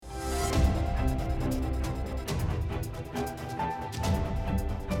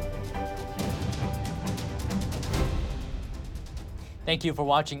Thank you for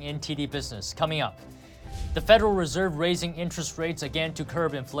watching NTD Business. Coming up, the Federal Reserve raising interest rates again to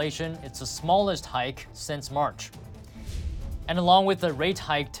curb inflation. It's the smallest hike since March. And along with the rate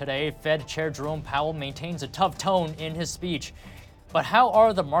hike today, Fed Chair Jerome Powell maintains a tough tone in his speech. But how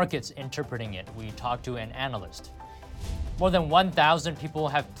are the markets interpreting it? We talked to an analyst. More than 1,000 people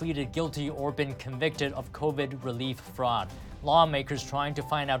have pleaded guilty or been convicted of COVID relief fraud. Lawmakers trying to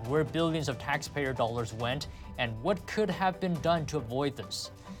find out where billions of taxpayer dollars went and what could have been done to avoid this.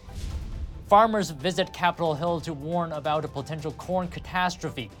 Farmers visit Capitol Hill to warn about a potential corn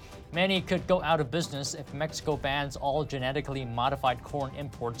catastrophe. Many could go out of business if Mexico bans all genetically modified corn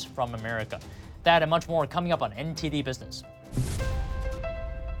imports from America. That and much more coming up on NTD Business.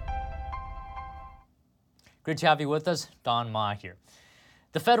 Great to have you with us. Don Ma here.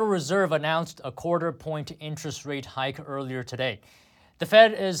 The Federal Reserve announced a quarter-point interest rate hike earlier today. The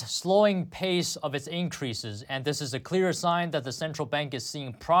Fed is slowing pace of its increases, and this is a clear sign that the central bank is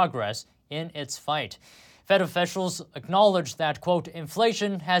seeing progress in its fight. Fed officials acknowledge that, quote,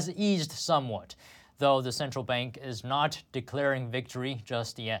 inflation has eased somewhat, though the central bank is not declaring victory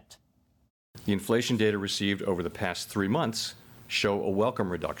just yet. The inflation data received over the past 3 months show a welcome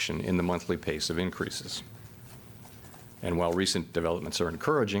reduction in the monthly pace of increases. And while recent developments are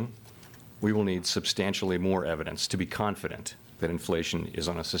encouraging, we will need substantially more evidence to be confident that inflation is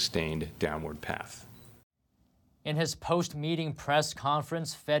on a sustained downward path. In his post-meeting press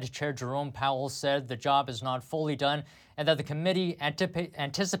conference, Fed Chair Jerome Powell said the job is not fully done and that the committee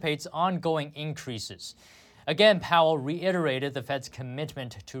anticipates ongoing increases. Again, Powell reiterated the Fed's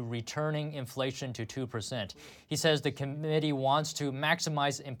commitment to returning inflation to 2%. He says the committee wants to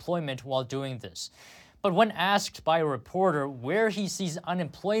maximize employment while doing this. But when asked by a reporter where he sees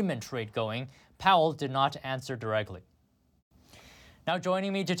unemployment rate going, Powell did not answer directly. Now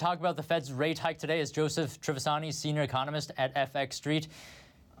joining me to talk about the Fed's rate hike today is Joseph Trevisani, senior economist at FX Street.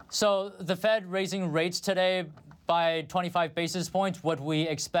 So the Fed raising rates today by 25 basis points, what we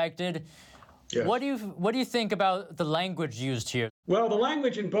expected. Yes. What do you think about the language used here? Well, the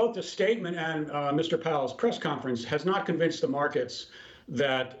language in both the statement and Mr. Powell's press conference has not convinced the markets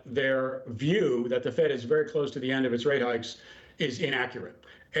that their view that the Fed is very close to the end of its rate hikes is inaccurate.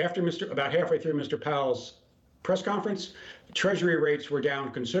 About halfway through Mr. Powell's press conference, Treasury rates were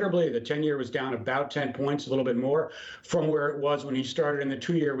down considerably. The 10-year was down about 10 points, a little bit more from where it was when he started, and the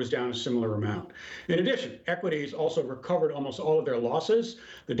 2-year was down a similar amount. In addition, equities also recovered almost all of their losses.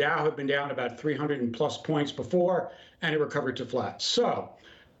 The Dow had been down about 300 and plus points before, and it recovered to flat. So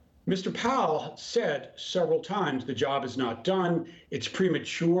Mr. Powell said several times the job is not done. It's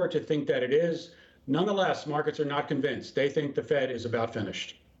premature to think that it is. Nonetheless, markets are not convinced. They think the Fed is about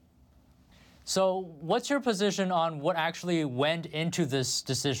finished. So what's your position on what actually went into this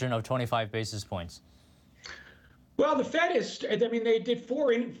decision of 25 basis points? Well, the Fed they did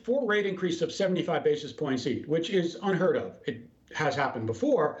four rate increases of 75 basis points each, which is unheard of. It has happened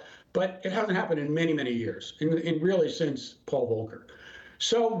before, but it hasn't happened in many, many years, in really since Paul Volcker.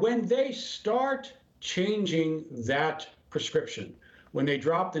 So when they start changing that prescription, when they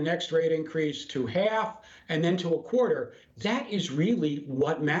drop the next rate increase to half and then to a quarter, that is really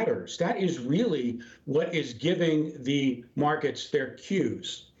what matters. That is really what is giving the markets their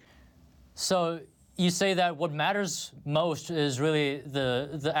cues. So you say that what matters most is really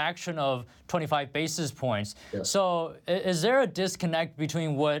the action of 25 basis points. Yes. So is there a disconnect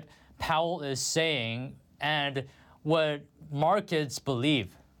between what Powell is saying and what markets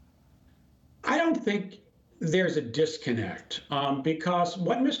believe? I don't think there's a disconnect because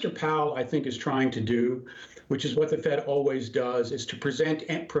what Mr. Powell, I think, is trying to do, which is what the Fed always does, is to prevent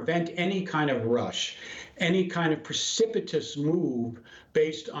any kind of rush, any kind of precipitous move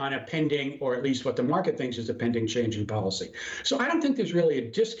based on a pending, or at least what the market thinks is a pending change in policy. So I don't think there's really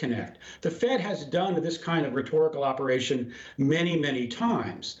a disconnect. The Fed has done this kind of rhetorical operation many, many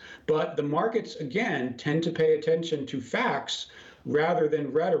times, but the markets, again, tend to pay attention to facts rather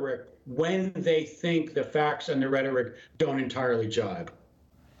than rhetoric when they think the facts and the rhetoric don't entirely jibe.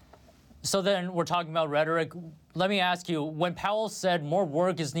 So then we're talking about rhetoric. Let me ask you, when Powell said more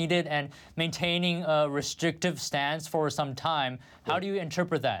work is needed and maintaining a restrictive stance for some time, how do you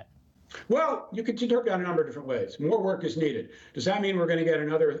interpret that? Well, you can interpret that a number of different ways. More work is needed. Does that mean we're going to get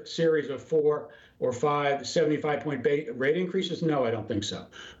another series of 4 or 5 75-point rate increases? No, I don't think so.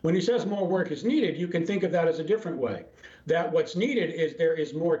 When he says more work is needed, you can think of that as a different way. That what's needed is there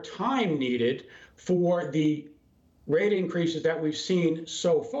is more time needed for the rate increases that we've seen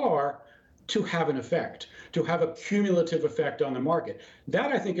so far to have an effect, to have a cumulative effect on the market.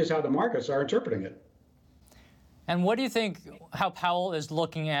 That, I think, is how the markets are interpreting it. And what do you think how Powell is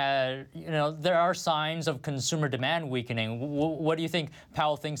looking at, there are signs of consumer demand weakening. What do you think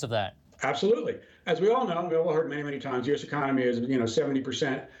Powell thinks of that? Absolutely. As we all know, we've all heard many, many times, the U.S. economy is,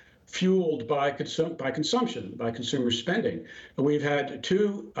 70% fueled by consumption, by consumer spending. We've had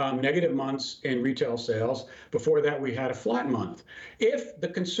two negative months in retail sales. Before that, we had a flat month. If the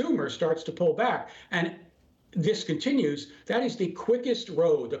consumer starts to pull back, and this continues, that is the quickest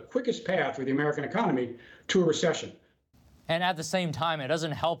road, the quickest path for the American economy to a recession. And at the same time, it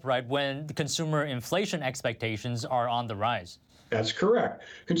doesn't help, right, when the consumer inflation expectations are on the rise. That's correct.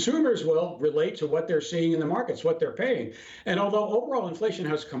 Consumers will relate to what they're seeing in the markets, what they're paying. And although overall inflation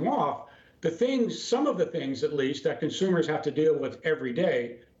has come off, some of the things at least that consumers have to deal with every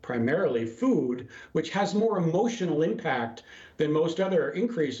day, primarily food, which has more emotional impact than most other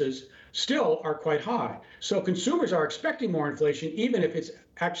increases, still are quite high. So consumers are expecting more inflation, even if it's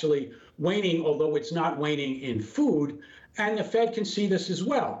actually waning, although it's not waning in food. And the Fed can see this as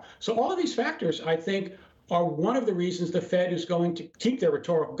well. So all of these factors, I think, are one of the reasons the Fed is going to keep their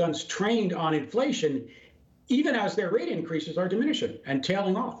rhetorical guns trained on inflation, even as their rate increases are diminishing and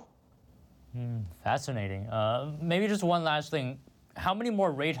tailing off. Fascinating. Maybe just one last thing. How many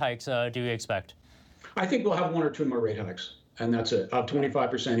more rate hikes do you expect? I think we'll have one or two more rate hikes, and that's it, of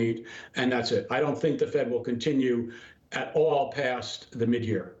 25% each, and that's it. I don't think the Fed will continue at all past the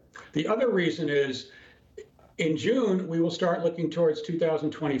mid-year. The other reason is in June, we will start looking towards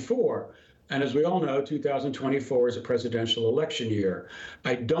 2024. And as we all know, 2024 is a presidential election year.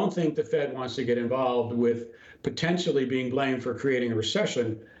 I don't think the Fed wants to get involved with potentially being blamed for creating a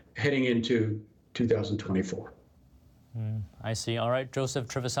recession heading into 2024. I see. All right, Joseph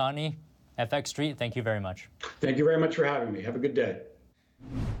Trevisani, FX Street, thank you very much. Thank you very much for having me. Have a good day.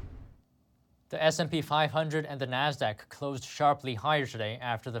 The S&P 500 and the Nasdaq closed sharply higher today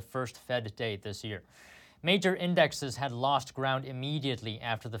after the first Fed date this year. Major indexes had lost ground immediately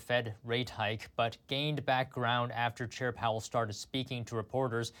after the Fed rate hike, but gained back ground after Chair Powell started speaking to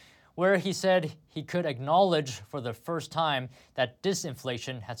reporters, where he said he could acknowledge for the first time that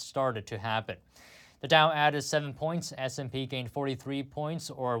disinflation had started to happen. The Dow added 7 points, S&P gained 43 points,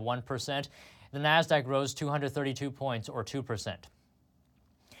 or 1%. The Nasdaq rose 232 points, or 2%.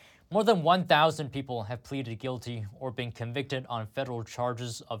 More than 1,000 people have pleaded guilty or been convicted on federal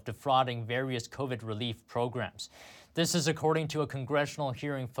charges of defrauding various COVID relief programs. This is according to a congressional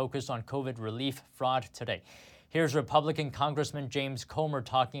hearing focused on COVID relief fraud today. Here's Republican Congressman James Comer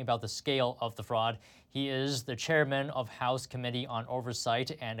talking about the scale of the fraud. He is the chairman of House Committee on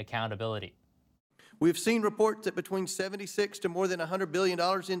Oversight and Accountability. We've seen reports that between $76 to more than $100 billion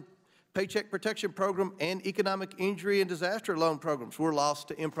in Paycheck Protection Program and economic injury and disaster loan programs were lost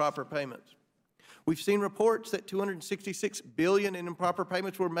to improper payments. We've seen reports that $266 billion in improper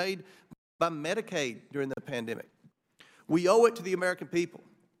payments were made by Medicaid during the pandemic. We owe it to the American people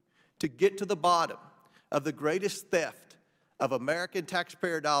to get to the bottom of the greatest theft of American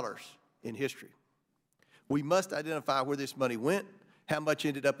taxpayer dollars in history. We must identify where this money went, how much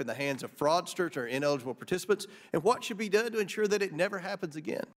ended up in the hands of fraudsters or ineligible participants, and what should be done to ensure that it never happens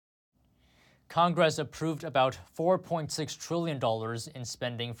again. Congress approved about $4.6 trillion in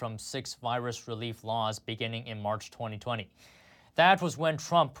spending from 6 virus relief laws beginning in March 2020. That was when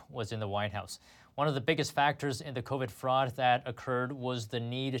Trump was in the White House. One of the biggest factors in the COVID fraud that occurred was the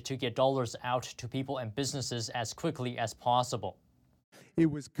need to get dollars out to people and businesses as quickly as possible. It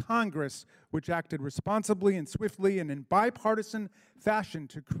was Congress which acted responsibly and swiftly and in bipartisan fashion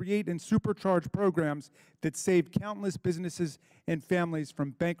to create and supercharge programs that saved countless businesses and families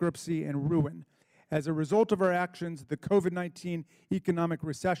from bankruptcy and ruin. As a result of our actions, the COVID-19 economic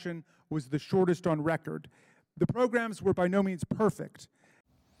recession was the shortest on record. The programs were by no means perfect.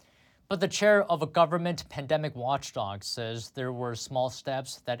 But the chair of a government pandemic watchdog says there were small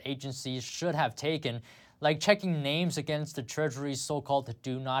steps that agencies should have taken, like checking names against the Treasury's so-called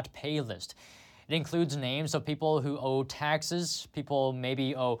do not pay list. It includes names of people who owe taxes, people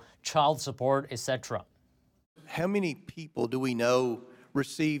maybe owe child support, etc. How many people do we know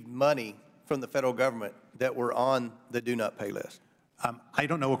received money from the federal government that were on the do not pay list? I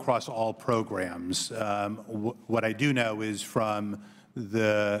don't know across all programs. What I do know is from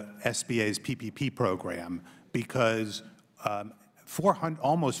the SBA's PPP program, because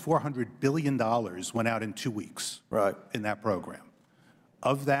almost $400 billion went out in 2 weeks in that program.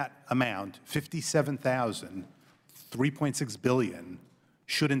 Of that amount, 57,000, $3.6 billion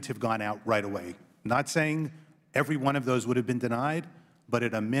shouldn't have gone out right away. Not saying every one of those would have been denied, but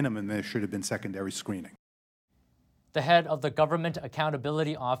at a minimum, there should have been secondary screening. The head of the Government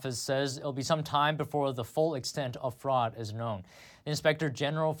Accountability Office says it'll be some time before the full extent of fraud is known. The Inspector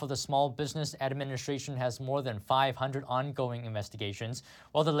General for the Small Business Administration has more than 500 ongoing investigations,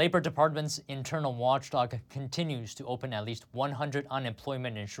 while the Labor Department's internal watchdog continues to open at least 100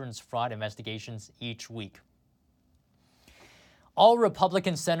 unemployment insurance fraud investigations each week. All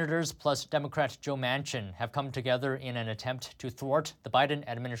Republican senators plus Democrat Joe Manchin have come together in an attempt to thwart the Biden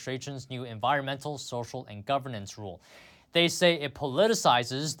administration's new environmental, social, and governance rule. They say it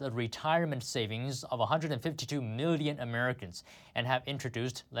politicizes the retirement savings of 152 million Americans and have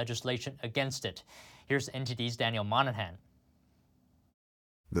introduced legislation against it. Here's NTD's Daniel Monahan.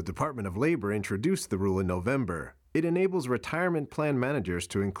 The Department of Labor introduced the rule in November. It enables retirement plan managers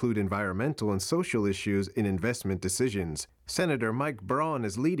to include environmental and social issues in investment decisions. Senator Mike Braun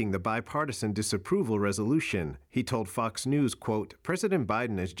is leading the bipartisan disapproval resolution. He told Fox News, quote, "President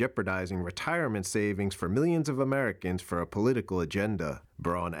Biden is jeopardizing retirement savings for millions of Americans for a political agenda."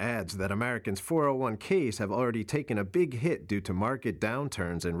 Braun adds that Americans' 401ks have already taken a big hit due to market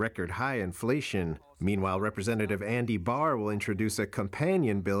downturns and record-high inflation. Meanwhile, Representative Andy Barr will introduce a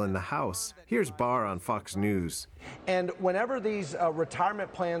companion bill in the House. Here's Barr on Fox News. And whenever these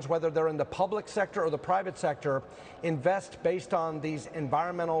retirement plans, whether they're in the public sector or the private sector, invest based on these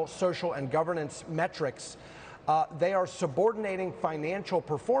environmental, social, and governance metrics, they are subordinating financial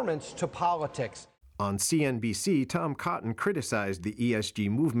performance to politics. On CNBC, Tom Cotton criticized the ESG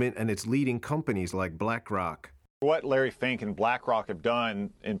movement and its leading companies like BlackRock. What Larry Fink and BlackRock have done,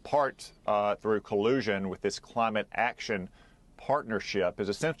 in part through collusion with this climate action partnership, is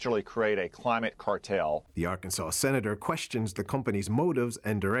essentially create a climate cartel. The Arkansas senator questions the company's motives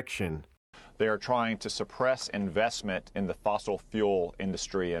and direction. They are trying to suppress investment in the fossil fuel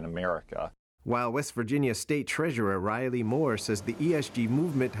industry in America. While West Virginia State Treasurer Riley Moore says the ESG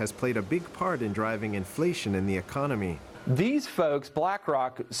movement has played a big part in driving inflation in the economy. These folks,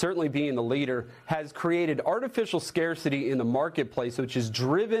 BlackRock certainly being the leader, has created artificial scarcity in the marketplace, which has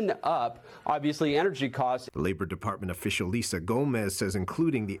driven up, obviously, energy costs. Labor Department official Lisa Gomez says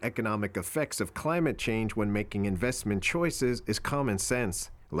including the economic effects of climate change when making investment choices is common sense.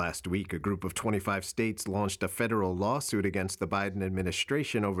 Last week, a group of 25 states launched a federal lawsuit against the Biden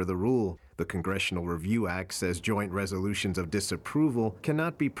administration over the rule. The Congressional Review Act says joint resolutions of disapproval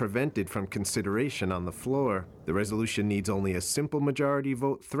cannot be prevented from consideration on the floor. The resolution needs only a simple majority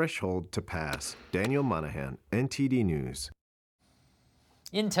vote threshold to pass. Daniel Monahan, NTD News.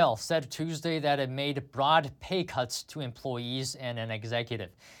 Intel said Tuesday that it made broad pay cuts to employees and an executive.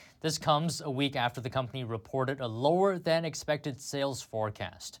 This comes a week after the company reported a lower than expected sales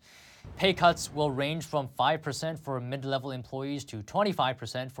forecast. Pay cuts will range from 5% for mid-level employees to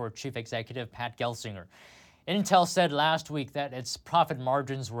 25% for Chief Executive Pat Gelsinger. Intel said last week that its profit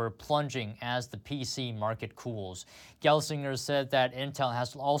margins were plunging as the PC market cools. Gelsinger said that Intel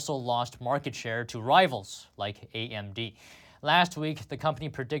has also lost market share to rivals like AMD. Last week, the company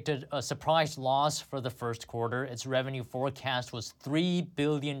predicted a surprise loss for the first quarter. Its revenue forecast was $3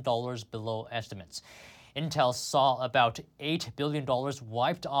 billion below estimates. Intel saw about $8 billion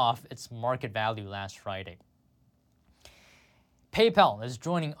wiped off its market value last Friday. PayPal is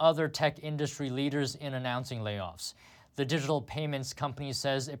joining other tech industry leaders in announcing layoffs. The digital payments company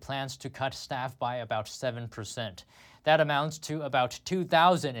says it plans to cut staff by about 7%. That amounts to about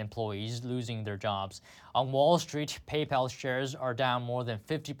 2,000 employees losing their jobs. On Wall Street, PayPal shares are down more than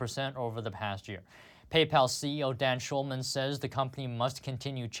 50% over the past year. PayPal CEO Dan Schulman says the company must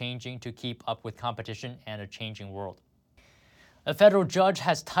continue changing to keep up with competition and a changing world. A federal judge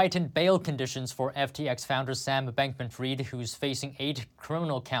has tightened bail conditions for FTX founder Sam Bankman-Fried, who's facing 8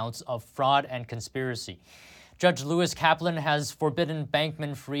 criminal counts of fraud and conspiracy. Judge Lewis Kaplan has forbidden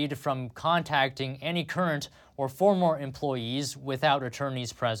Bankman-Fried from contacting any current or former employees without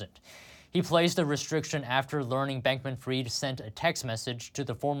attorneys present. He placed the restriction after learning Bankman-Fried sent a text message to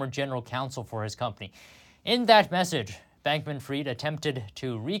the former general counsel for his company. In that message, Bankman-Fried attempted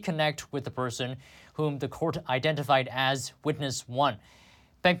to reconnect with the person whom the court identified as Witness 1.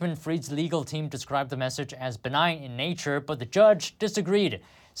 Bankman-Fried's legal team described the message as benign in nature, but the judge disagreed,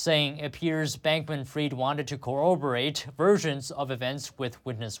 saying it appears Bankman-Fried wanted to corroborate versions of events with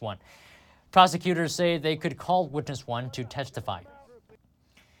Witness 1. Prosecutors say they could call Witness 1 to testify.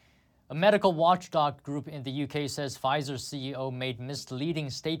 A medical watchdog group in the UK says Pfizer's CEO made misleading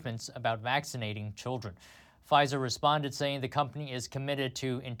statements about vaccinating children. Pfizer responded saying the company is committed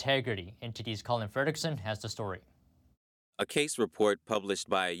to integrity. NTD's Colin Fredrickson has the story. A case report published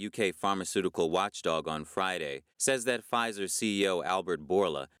by a UK pharmaceutical watchdog on Friday says that Pfizer CEO Albert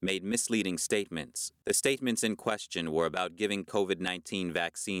Bourla made misleading statements. The statements in question were about giving COVID-19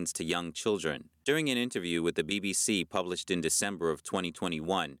 vaccines to young children. During an interview with the BBC published in December of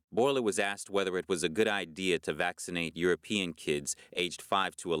 2021, Bourla was asked whether it was a good idea to vaccinate European kids aged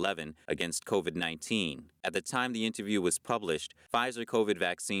 5 to 11 against COVID-19. At the time the interview was published, Pfizer COVID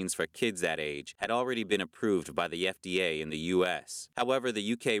vaccines for kids that age had already been approved by the FDA in the U.S. However,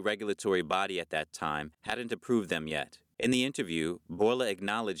 the UK regulatory body at that time hadn't approved them yet. In the interview, Bourla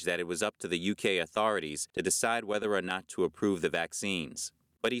acknowledged that it was up to the UK authorities to decide whether or not to approve the vaccines.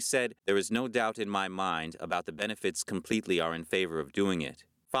 But he said, "There is no doubt in my mind about the benefits completely are in favor of doing it."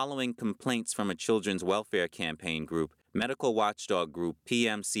 Following complaints from a children's welfare campaign group, medical watchdog group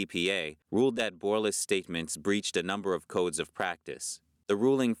PMCPA ruled that Bourla's statements breached a number of codes of practice. The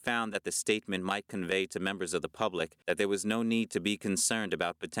ruling found that the statement might convey to members of the public that there was no need to be concerned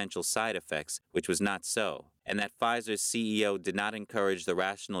about potential side effects, which was not so, and that Pfizer's CEO did not encourage the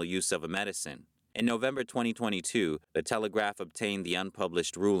rational use of a medicine. In November 2022, The Telegraph obtained the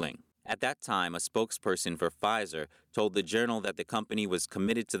unpublished ruling. At that time, a spokesperson for Pfizer told the Journal that the company was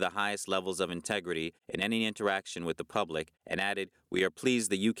committed to the highest levels of integrity in any interaction with the public and added, "We are pleased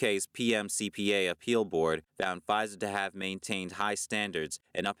the UK's PMCPA appeal board found Pfizer to have maintained high standards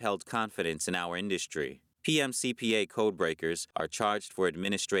and upheld confidence in our industry." PMCPA codebreakers are charged for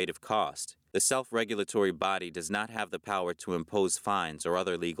administrative cost. The self-regulatory body does not have the power to impose fines or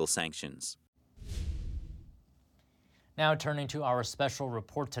other legal sanctions. Now turning to our special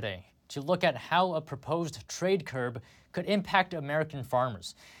report today to look at how a proposed trade curb could impact American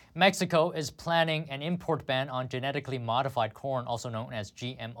farmers. Mexico is planning an import ban on genetically modified corn, also known as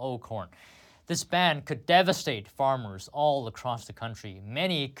GMO corn. This ban could devastate farmers all across the country.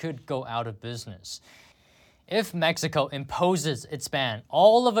 Many could go out of business. If Mexico imposes its ban,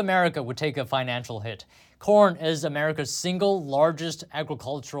 all of America would take a financial hit. Corn is America's single largest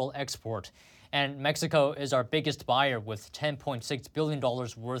agricultural export, and Mexico is our biggest buyer with $10.6 billion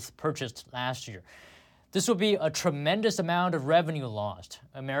worth purchased last year. This would be a tremendous amount of revenue lost.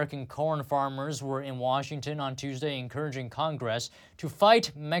 American corn farmers were in Washington on Tuesday encouraging Congress to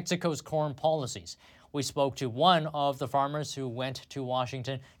fight Mexico's corn policies. We spoke to one of the farmers who went to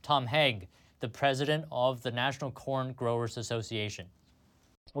Washington, Tom Haig, the president of the National Corn Growers Association.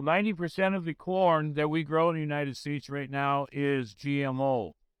 Well, 90% of the corn that we grow in the United States right now is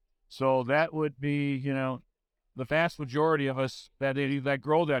GMO. So that would be, the vast majority of us that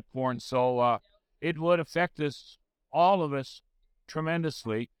grow that corn. So it would affect us, all of us,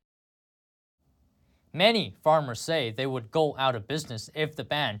 tremendously. Many farmers say they would go out of business if the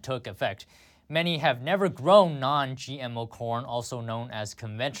ban took effect. Many have never grown non-GMO corn, also known as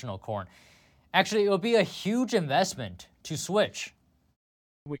conventional corn. Actually, it would be a huge investment to switch.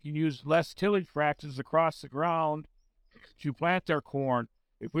 We can use less tillage practices across the ground to plant our corn.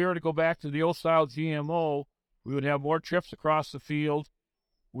 If we were to go back to the old style GMO, we would have more trips across the field.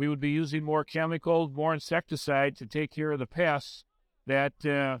 We would be using more chemicals, more insecticide to take care of the pests that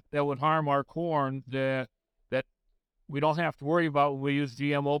would harm our corn that we don't have to worry about when we use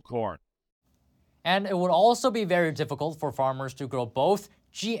GMO corn. And it would also be very difficult for farmers to grow both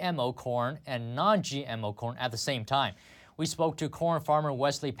GMO corn and non-GMO corn at the same time. We spoke to corn farmer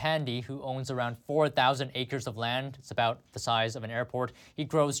Wesley Pandy, who owns around 4,000 acres of land. It's about the size of an airport. He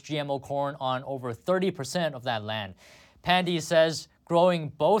grows GMO corn on over 30% of that land. Pandy says growing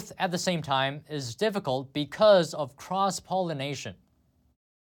both at the same time is difficult because of cross-pollination.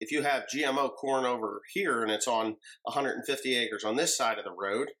 If you have GMO corn over here and it's on 150 acres on this side of the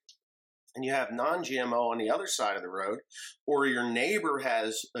road, and you have non-GMO on the other side of the road, or your neighbor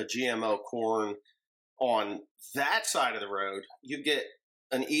has a GMO corn on that side of the road, you get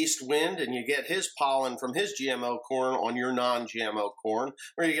an east wind and you get his pollen from his GMO corn on your non-GMO corn,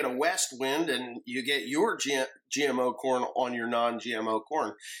 or you get a west wind and you get your GMO corn on your non-GMO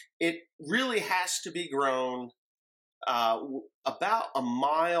corn. It really has to be grown about a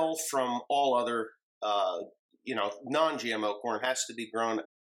mile from all other, non-GMO corn has to be grown.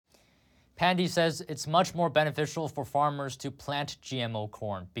 Pandy says it's much more beneficial for farmers to plant GMO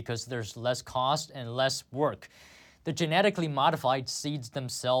corn because there's less cost and less work. The genetically modified seeds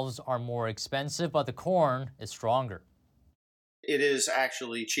themselves are more expensive, but the corn is stronger. It is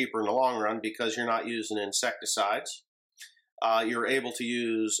actually cheaper in the long run because you're not using insecticides. You're able to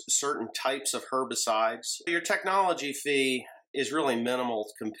use certain types of herbicides. Your technology fee is really minimal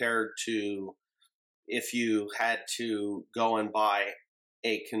compared to if you had to go and buy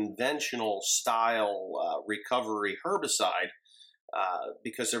a conventional style recovery herbicide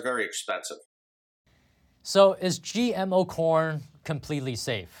because they're very expensive. So is GMO corn completely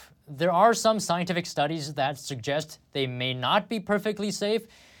safe? there are some scientific studies that suggest they may not be perfectly safe.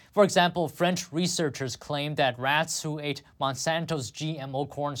 For example, French researchers claim that rats who ate Monsanto's GMO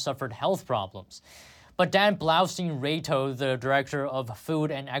corn suffered health problems. But Dan Blaustein-Rayto, the director of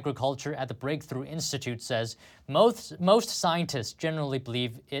food and agriculture at the Breakthrough Institute, says most scientists generally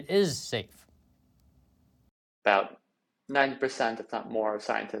believe it is safe. About 90%, if not more, of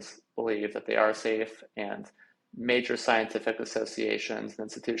scientists believe that they are safe, and major scientific associations and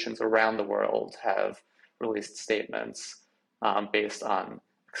institutions around the world have released statements based on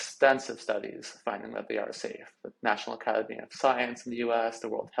extensive studies finding that they are safe. The National Academy of Science in the US, the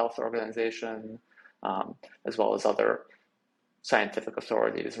World Health Organization, as well as other scientific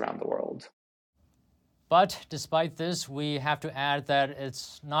authorities around the world. But despite this, we have to add that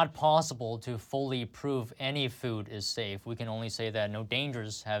it's not possible to fully prove any food is safe. We can only say that no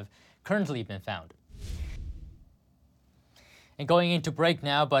dangers have currently been found. And going into break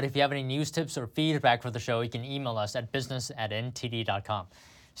now, but if you have any news tips or feedback for the show, you can email us at business@ntd.com.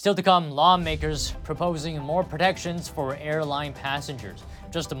 Still to come, lawmakers proposing more protections for airline passengers,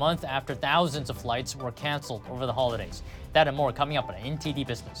 just a month after thousands of flights were canceled over the holidays. That and more coming up on NTD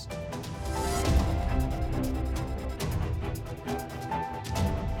Business.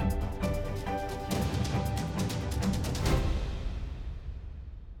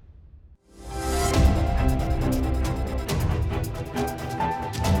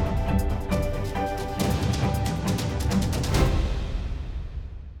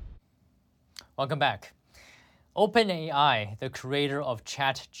 Welcome back. OpenAI, the creator of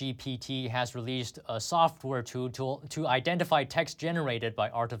ChatGPT, has released a software tool to identify text generated by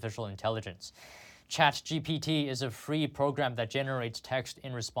artificial intelligence. ChatGPT is a free program that generates text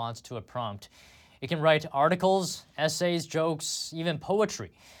in response to a prompt. It can write articles, essays, jokes, even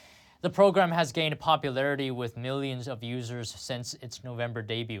poetry. The program has gained popularity with millions of users since its November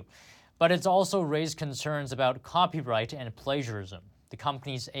debut, but it's also raised concerns about copyright and plagiarism. The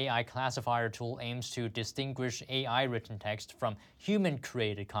company's AI classifier tool aims to distinguish AI-written text from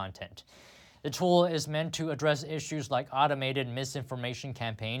human-created content. The tool is meant to address issues like automated misinformation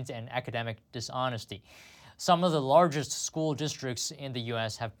campaigns and academic dishonesty. Some of the largest school districts in the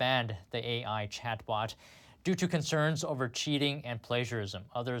U.S. have banned the AI chatbot due to concerns over cheating and plagiarism.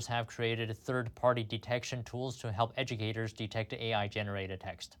 Others have created third-party detection tools to help educators detect AI-generated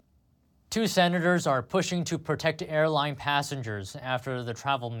text. Two senators are pushing to protect airline passengers after the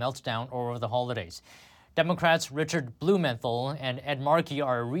travel meltdown over the holidays. Democrats Richard Blumenthal and Ed Markey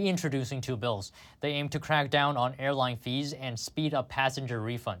are reintroducing two bills. They aim to crack down on airline fees and speed up passenger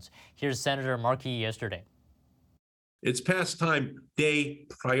refunds. Here's Senator Markey yesterday. It's past time they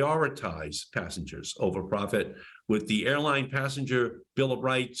prioritize passengers over profit. With the Airline Passenger Bill of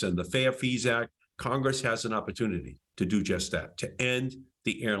Rights and the Fair Fees Act, Congress has an opportunity to do just that, to end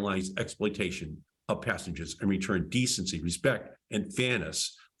the airline's exploitation of passengers and return decency, respect, and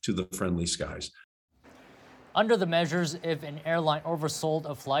fairness to the friendly skies. Under the measures, if an airline oversold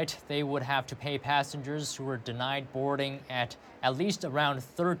a flight, they would have to pay passengers who were denied boarding at least around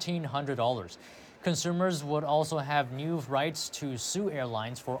 $1,300. Consumers would also have new rights to sue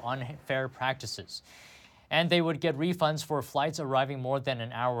airlines for unfair practices. And they would get refunds for flights arriving more than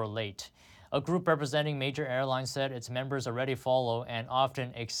an hour late. A group representing major airlines said its members already follow and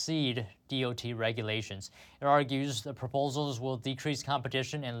often exceed DOT regulations. It argues the proposals will decrease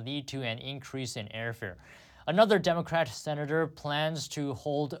competition and lead to an increase in airfare. Another Democrat senator plans to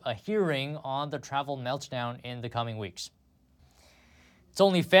hold a hearing on the travel meltdown in the coming weeks. It's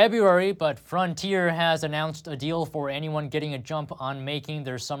only February, but Frontier has announced a deal for anyone getting a jump on making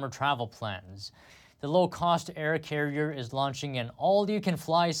their summer travel plans. The low-cost air carrier is launching an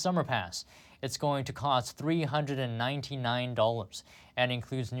all-you-can-fly summer pass. It's going to cost $399 and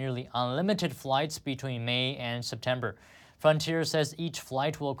includes nearly unlimited flights between May and September. Frontier says each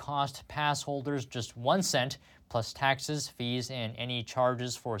flight will cost pass holders just 1 cent, plus taxes, fees, and any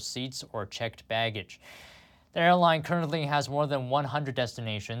charges for seats or checked baggage. The airline currently has more than 100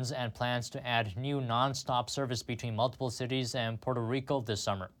 destinations and plans to add new non-stop service between multiple cities and Puerto Rico this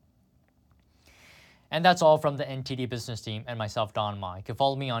summer. And that's all from the NTD Business team and myself, Don Ma. You can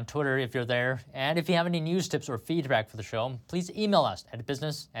follow me on Twitter if you're there. And if you have any news tips or feedback for the show, please email us at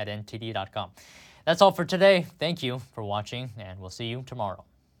business@ntd.com. That's all for today. Thank you for watching, and we'll see you tomorrow.